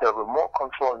I have the remote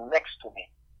control next to me,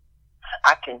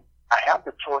 I have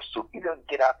the choice to either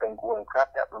get up and go and grab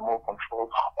that remote control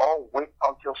or wait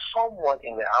until someone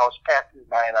in the house passes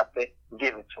by and I say,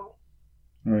 give it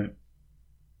to me.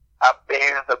 I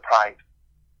bear the price.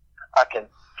 I can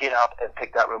get up and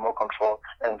take that remote control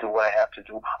and do what I have to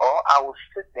do. Or I will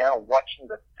sit down watching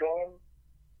the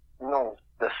same news,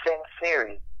 the same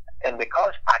series. And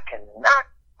because I cannot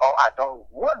or I don't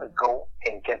want to go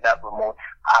and get that remote,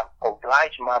 I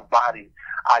oblige my body.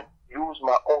 I use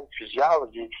my own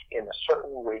physiology in a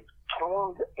certain way,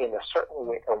 tuned in a certain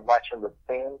way, and watching the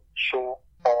same show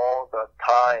all the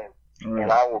time, Right.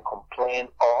 and I will complain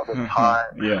all the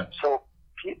time. Yeah. So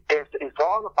it's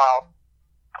all about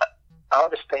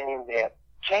understanding that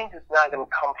change is not going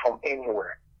to come from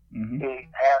anywhere. Mm-hmm. It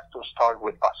has to start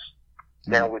with us.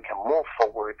 Then we can move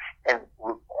forward and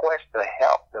request the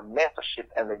help, the mentorship,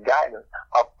 and the guidance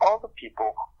of other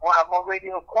people who have already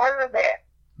acquired that.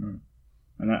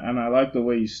 And I like the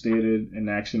way you stated,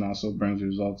 inaction also brings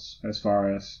results as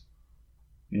far as,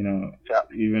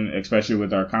 even especially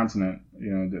with our continent,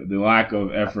 the lack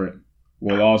of effort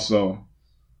will also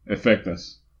affect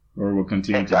us, or will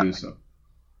continue to do so.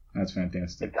 That's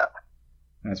fantastic. Exactly.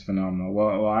 That's phenomenal.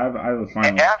 Well, I have a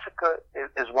final. And Africa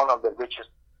is one of the richest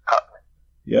continents.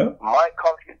 Yeah. My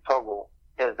country, Togo,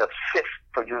 is the 5th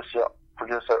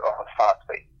producer of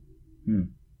phosphate.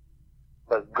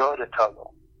 But go to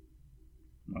Togo.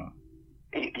 Wow.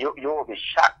 You will be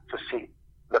shocked to see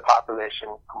the population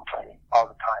complaining all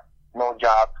the time. No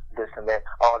jobs, this and that.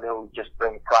 Or they will just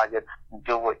bring a project,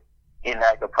 do it,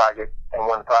 enact the project, and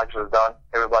when the project is done,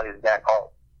 everybody's back home.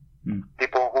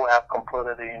 People who have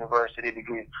completed the university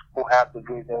degrees, who have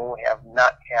degrees and who have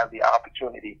not had the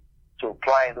opportunity to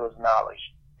apply those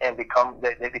knowledge and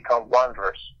they become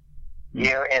wanderers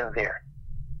here and there,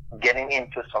 getting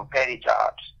into some petty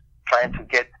jobs, trying to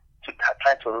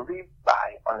live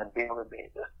by on a daily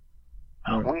basis.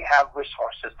 We have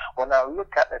resources. When I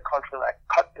look at a country like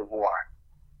Cote d'Ivoire,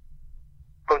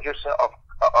 producer of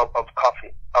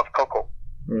coffee, of cocoa,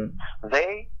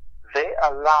 they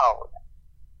allowed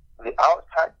the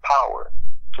outside power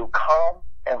to come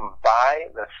and buy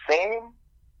the same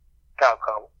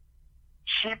cacao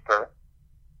cheaper.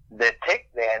 They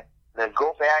take that, they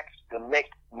go back, they make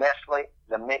Nestle,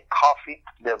 they make coffee,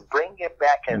 they bring it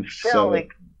back and sell it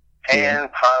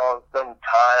 10,000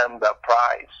 times the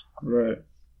price. Right.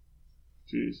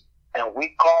 Jeez. And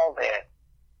we call that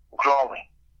growing.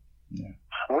 Yeah.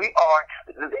 We are,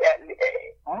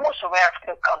 most of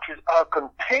African countries are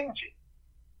contingent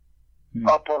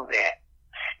upon that.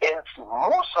 And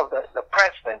most of the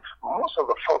presidents, most of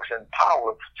the folks in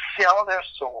power sell their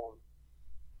soul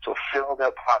to fill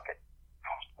their pocket.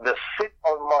 They sit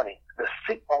on money, they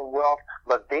sit on wealth,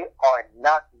 but they are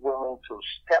not willing to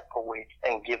step away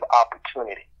and give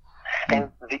opportunity.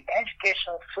 And the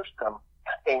education system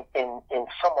in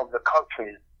some of the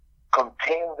countries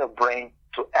contain the brain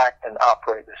to act and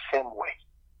operate the same way.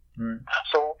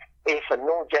 So if a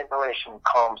new generation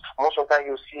comes, most of the time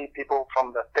you see people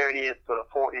from the 30s to the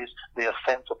 40s, they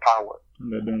ascend to power.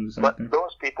 They're doing the same But thing.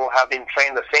 those people have been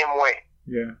trained the same way.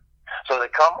 Yeah. So they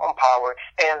come on power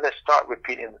and they start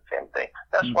repeating the same thing.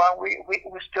 That's why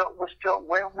we're still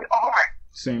where we are.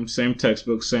 Same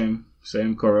textbook, same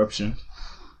corruption.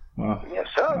 Wow. Yes,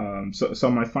 sir. So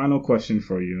my final question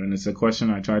for you, and it's a question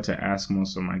I try to ask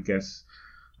most of my guests,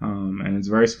 and it's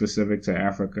very specific to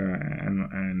Africa.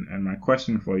 And my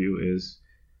question for you is,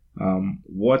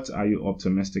 what are you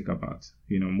optimistic about?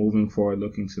 Moving forward,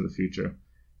 looking to the future.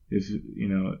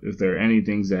 If there are any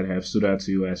things that have stood out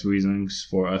to you as reasons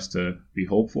for us to be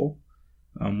hopeful,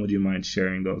 would you mind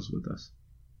sharing those with us?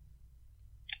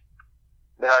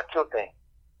 There are two things.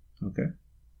 Okay.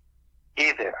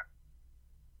 Either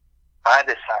I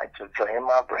decide to drain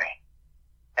my brain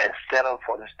and settle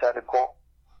for the status quo,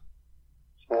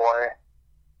 or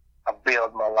I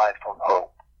build my life on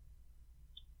hope.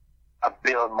 I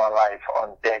build my life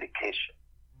on dedication.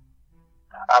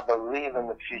 I believe in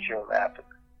the future of Africa.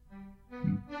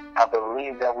 I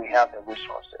believe that we have the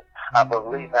resources. I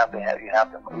believe that we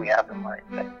have the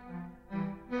mindset.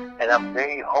 And I'm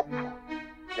very hopeful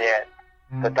that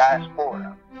the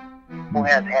diaspora, who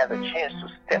has had a chance to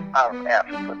step out of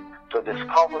Africa to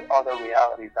discover other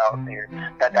realities out there,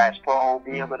 that diaspora will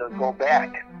be able to go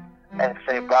back and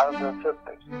say, brothers and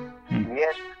sisters,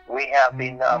 yes, we have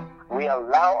been, we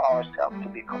allow ourselves to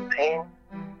be contained,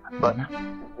 but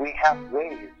we have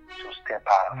ways to step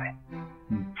out of it.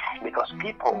 Because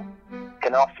people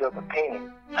cannot feel the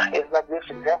pain. It's like this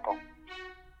example.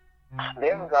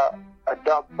 There's a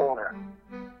dog owner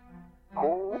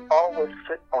who always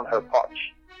sits on her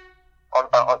porch.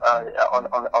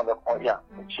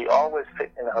 She always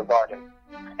sits in her garden.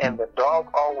 And the dog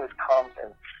always comes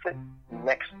and sits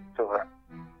next to her.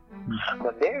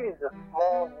 But there is a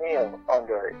small nail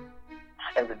under it.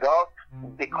 And the dog,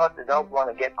 because the dog want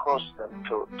to get close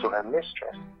to her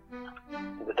mistress,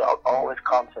 the dog always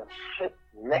comes and sits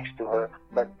next to her,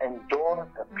 but endures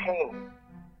the pain.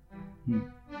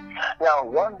 Now,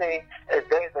 one day,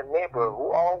 there's a neighbor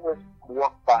who always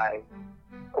walks by,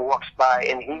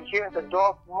 and he hears the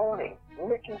dog moaning,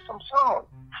 making some sound.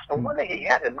 And one day he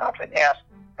had enough and asked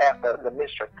the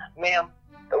mistress, "Ma'am,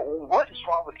 what is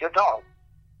wrong with your dog?"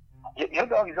 Your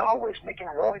dog is always making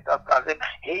noise as if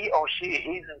he or she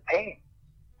is in pain.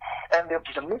 And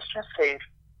the mistress says,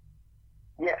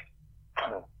 yes,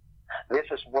 this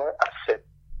is where I sit.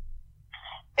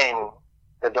 And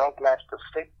the dog likes to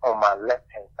sit on my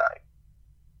left-hand side.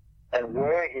 And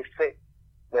where he sits,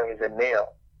 there is a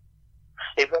nail.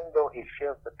 Even though he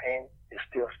feels the pain, he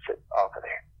still sits over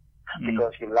there.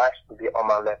 Because he likes to be on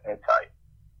my left-hand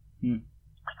side.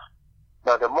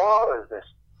 Now, the moral is this.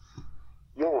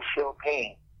 You will feel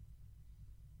pain.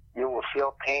 You will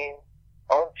feel pain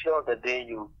until the day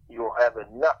you have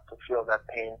enough to feel that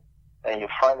pain and you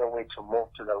find a way to move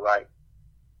to the right.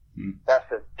 That's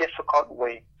a difficult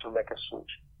way to make a switch.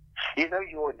 Either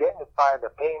you identify the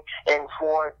pain, and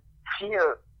for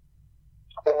fear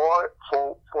or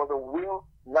for the will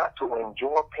not to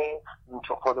endure pain,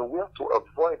 for the will to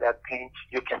avoid that pain,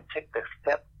 you can take the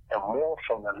step and move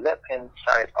from the left-hand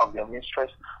side of your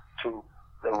mistress to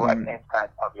the right-hand side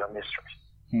of your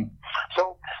mistress.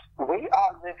 So we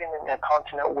are living in a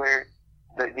continent where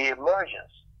the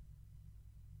emergence,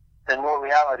 the new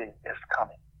reality is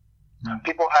coming.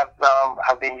 People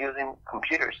have been using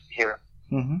computers here,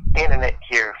 internet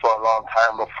here for a long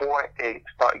time before they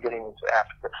start getting into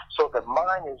Africa. So the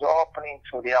mind is opening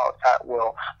to the outside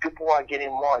world. People are getting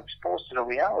more exposed to the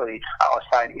reality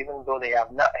outside, even though they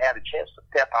have not had a chance to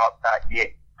step outside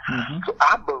yet. So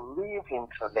I believe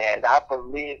into that. I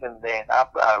believe in that.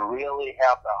 I really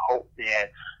have the hope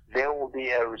that there will be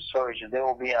a resurgence, there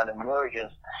will be an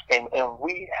emergence, and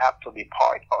we have to be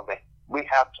part of it. We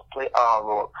have to play our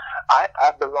role.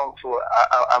 I belong to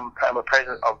I'm a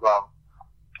president of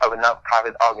a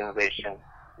non-profit organization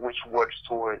which works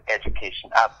toward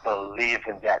education. I believe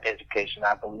in that education.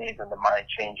 I believe in the mind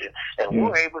changer. And we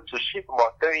were able to ship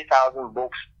about 30,000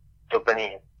 books to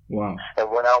Benin. Wow.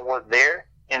 And when I was there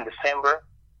in December,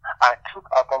 I took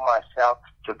upon myself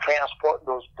to transport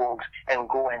those books and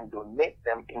go and donate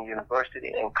them in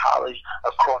university and college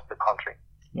across the country.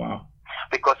 Wow.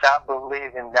 Because I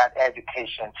believe in that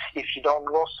education. If you don't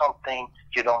know something,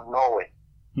 you don't know it.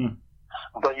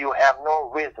 But you have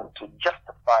no reason to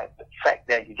justify the fact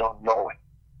that you don't know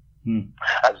it.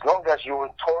 As long as you are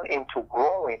tuned into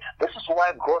growing, this is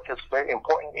why growth is very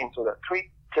important into the 3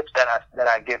 tips that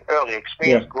I gave earlier: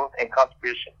 experience, growth, and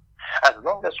contribution. As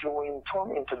long as you're in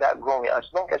tune into that growing, as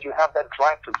long as you have that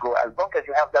drive to grow, as long as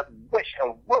you have that wish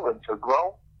and willing to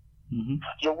grow,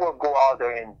 you will go out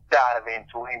there and dive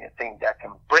into anything that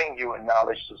can bring you a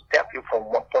knowledge to step you from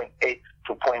point A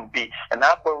to point B. And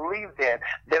I believe that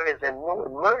there is a new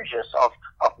emergence of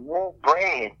new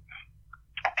brain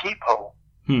people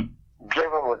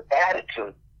driven with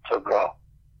attitude to grow.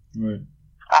 Right.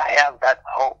 I have that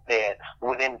hope that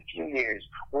within a few years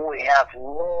we will have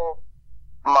new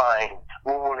mind.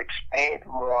 We will expand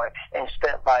more, and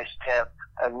step by step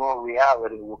a new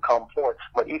reality will come forth.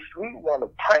 But if we want to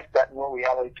press that new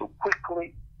reality to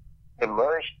quickly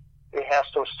emerge, it has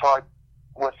to start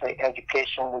with the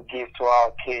education we give to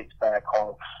our kids back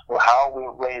home, or how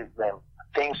we raise them,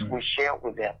 things we share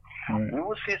with them. You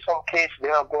will see some kids, they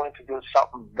are going to do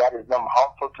something that is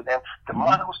harmful to them. The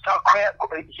mother will start crying,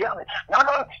 yelling, no, you're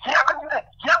not going to do that.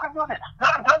 You're not going to do this. No,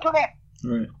 don't do that.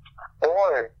 Right.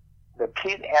 Or the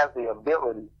kid has the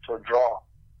ability to draw.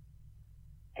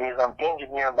 He's an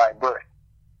engineer by birth.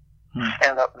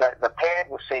 And the parent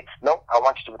will say, no, I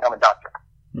want you to become a doctor.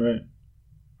 Right.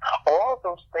 All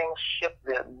those things shift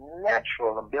the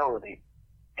natural ability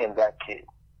in that kid.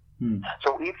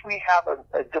 So if we have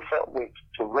a different way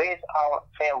to raise our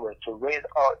family, to raise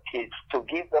our kids, to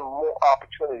give them more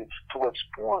opportunity, to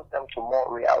expose them to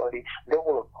more reality, they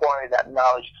will acquire that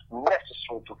knowledge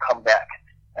necessary to come back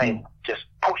and just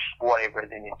push whatever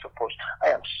they need to push.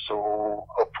 I am so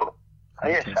hopeful.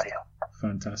 Yes, I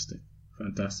am.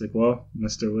 Fantastic. Well,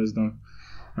 Mr. Wisdom,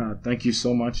 thank you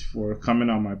so much for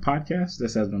coming on my podcast.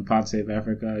 This has been Pod Save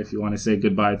Africa. If you want to say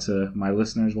goodbye to my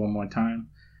listeners one more time,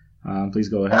 please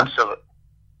go ahead.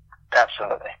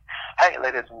 Absolutely. Hey,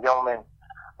 ladies and gentlemen,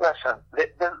 listen,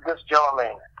 this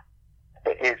gentleman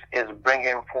is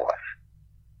bringing forth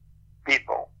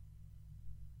people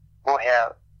who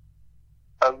have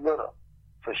a little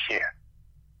to share.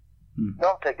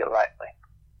 Don't take it lightly.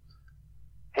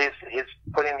 He's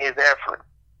putting his effort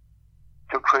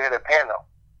to create a panel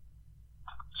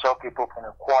so people can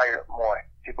acquire more,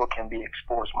 people can be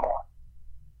exposed more.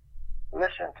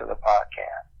 Listen to the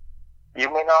podcast.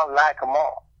 You may not like them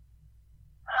all,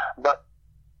 but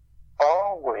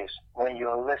always when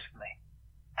you're listening,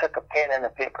 take a pen and a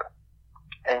paper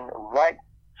and write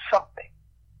something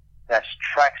that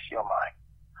strikes your mind.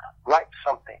 Write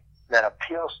something that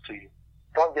appeals to you.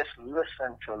 Don't just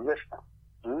listen to listen.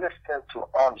 listen to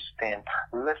understand,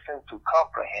 listen to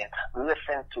comprehend,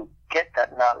 listen to get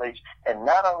that knowledge, and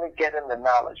not only getting the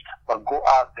knowledge, but go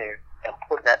out there and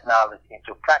put that knowledge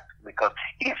into practice. Because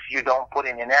if you don't put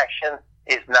it in action,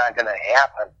 it's not going to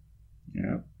happen.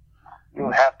 Yeah.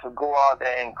 You have to go out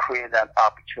there and create that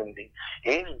opportunity.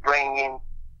 He's bringing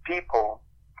people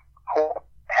who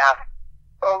have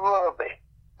a little bit,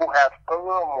 who have a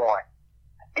little more.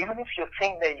 Even if you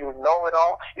think that you know it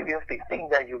all, even if you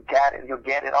think that you get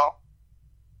it all,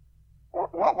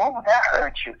 what would that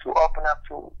hurt you to open up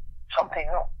to something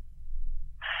else?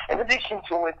 In addition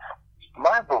to it,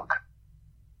 my book,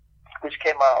 which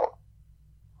came out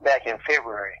back in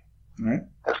February, right,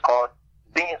 is called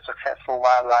Being Successful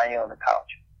While Lying on the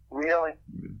Couch. Really?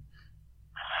 Mm-hmm.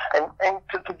 And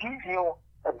to give you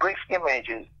a brief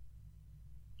images,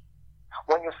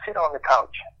 when you sit on the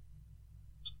couch,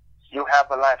 you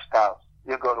have a lifestyle.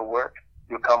 You go to work,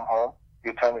 you come home,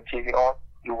 you turn the TV on,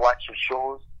 you watch your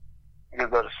shows, you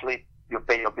go to sleep, you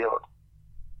pay your bills.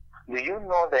 Do you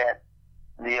know that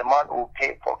the amount we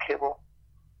pay for cable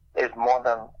is more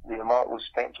than the amount we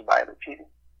spend to buy the TV?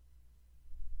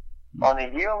 On a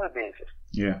yearly basis.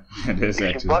 Yeah, it is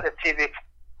if you bought a TV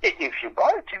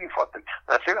for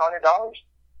 $300,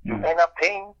 you end up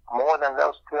paying more than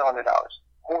those $300.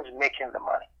 Who's making the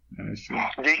money? That is true.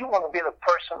 Do you want to be the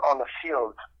person on the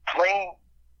field playing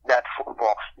that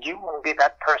football? Do you want to be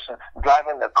that person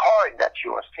driving the car that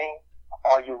you are seeing?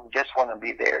 Or you just want to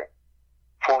be there,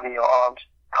 folding your arms,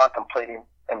 contemplating,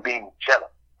 and being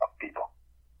jealous of people?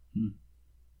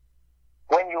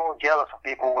 When you're jealous of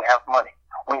people who have money,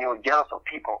 when you're jealous of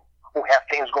people who have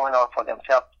things going on for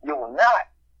themselves, you will not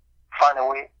find a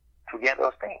way to get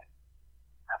those things.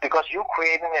 Because you're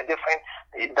creating a different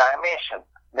dimension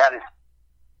that is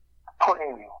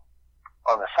putting you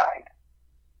on the side.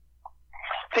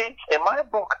 See, in my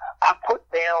book, I put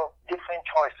down different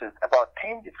choices, about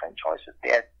 10 different choices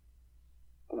that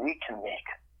we can make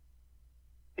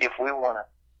if we want to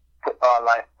put our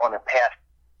life on a path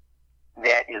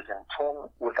that is in tune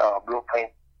with our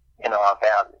blueprint and our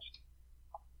values.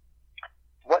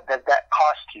 What does that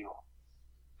cost you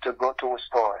to go to a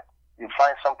store? You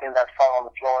find something that falls on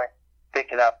the floor,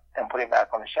 pick it up, and put it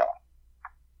back on the shelf.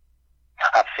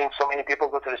 I've seen so many people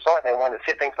go to the store and they want to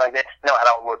see things like that. No, I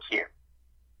don't work here.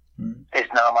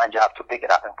 It's not my job to pick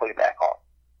it up and put it back on.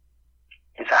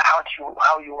 Is that how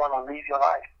you want to live your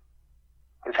life?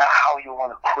 Is that how you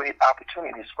want to create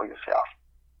opportunities for yourself?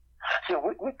 See,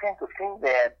 we tend to think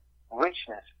that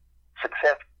richness,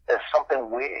 success is something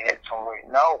way ahead somewhere.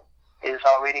 No, it is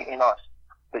already in us.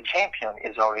 The champion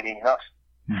is already in us.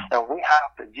 And we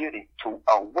have the duty to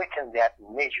awaken that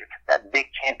nature, that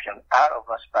big champion out of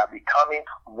us by becoming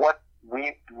what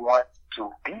we want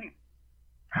to be.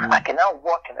 I cannot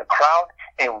walk in a crowd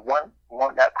and want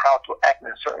that crowd to act in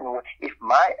a certain way if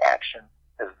my action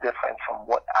is different from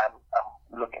what I'm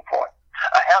looking for.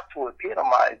 I have to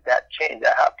epitomize that change.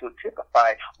 I have to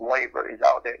typify whatever is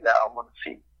out there that I want to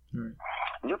see.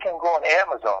 You can go on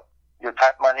Amazon. You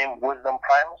type my name, Wisdom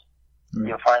Primus.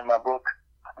 You'll find my book,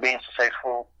 Being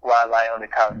Successful While Lying on the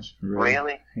Couch.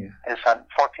 Really? Yeah. It's on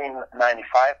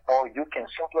 $14.95. Or you can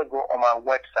simply go on my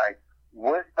website,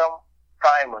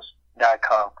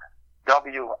 wisdomprimus.com.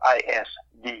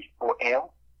 WISDOM,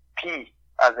 P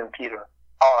as in Peter,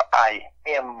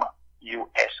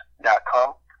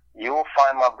 RIMUS.com. You will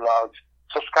find my blogs.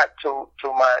 Subscribe to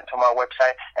my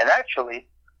website. And actually,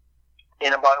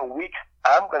 in about a week,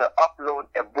 I'm going to upload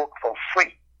a book for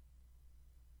free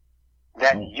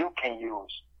that you can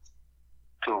use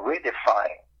to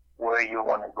redefine where you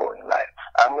want to go in life.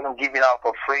 I'm going to give it out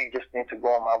for free. You just need to go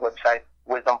on my website,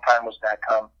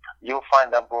 wisdomprimus.com. You'll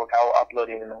find that book. I will upload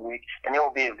it in a week, and it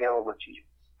will be available to you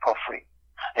for free.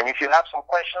 And if you have some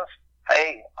questions,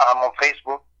 hey, I'm on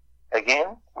Facebook,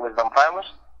 again, Wisdom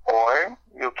Primus, or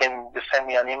you can just send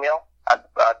me an email at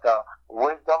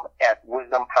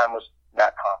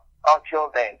wisdom@wisdomprimus.com. Until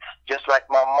then, just like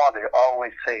my mother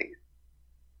always says,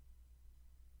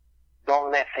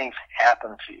 don't let things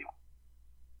happen to you.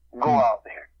 Go out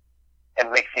there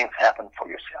and make things happen for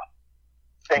yourself.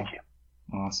 Thank you.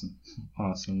 Awesome.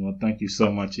 Well, thank you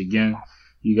so much again.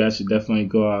 You guys should definitely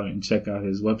go out and check out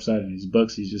his website and his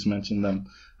books. He's just mentioned them.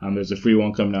 There's a free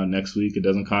one coming out next week. It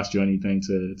doesn't cost you anything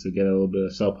to get a little bit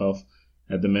of self-help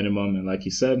at the minimum. And like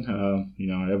he said,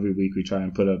 every week we try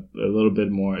and put up a little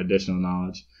bit more additional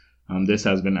knowledge. This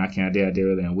has been Akin Ade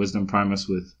and Wisdom Primus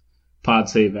with Pod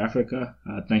Save Africa.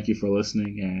 Thank you for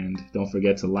listening, and don't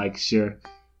forget to like, share,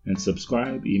 and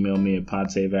subscribe. Email me at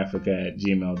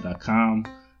podsaveafrica@gmail.com.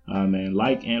 And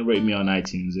like and rate me on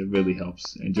iTunes. It really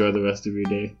helps. Enjoy the rest of your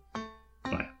day.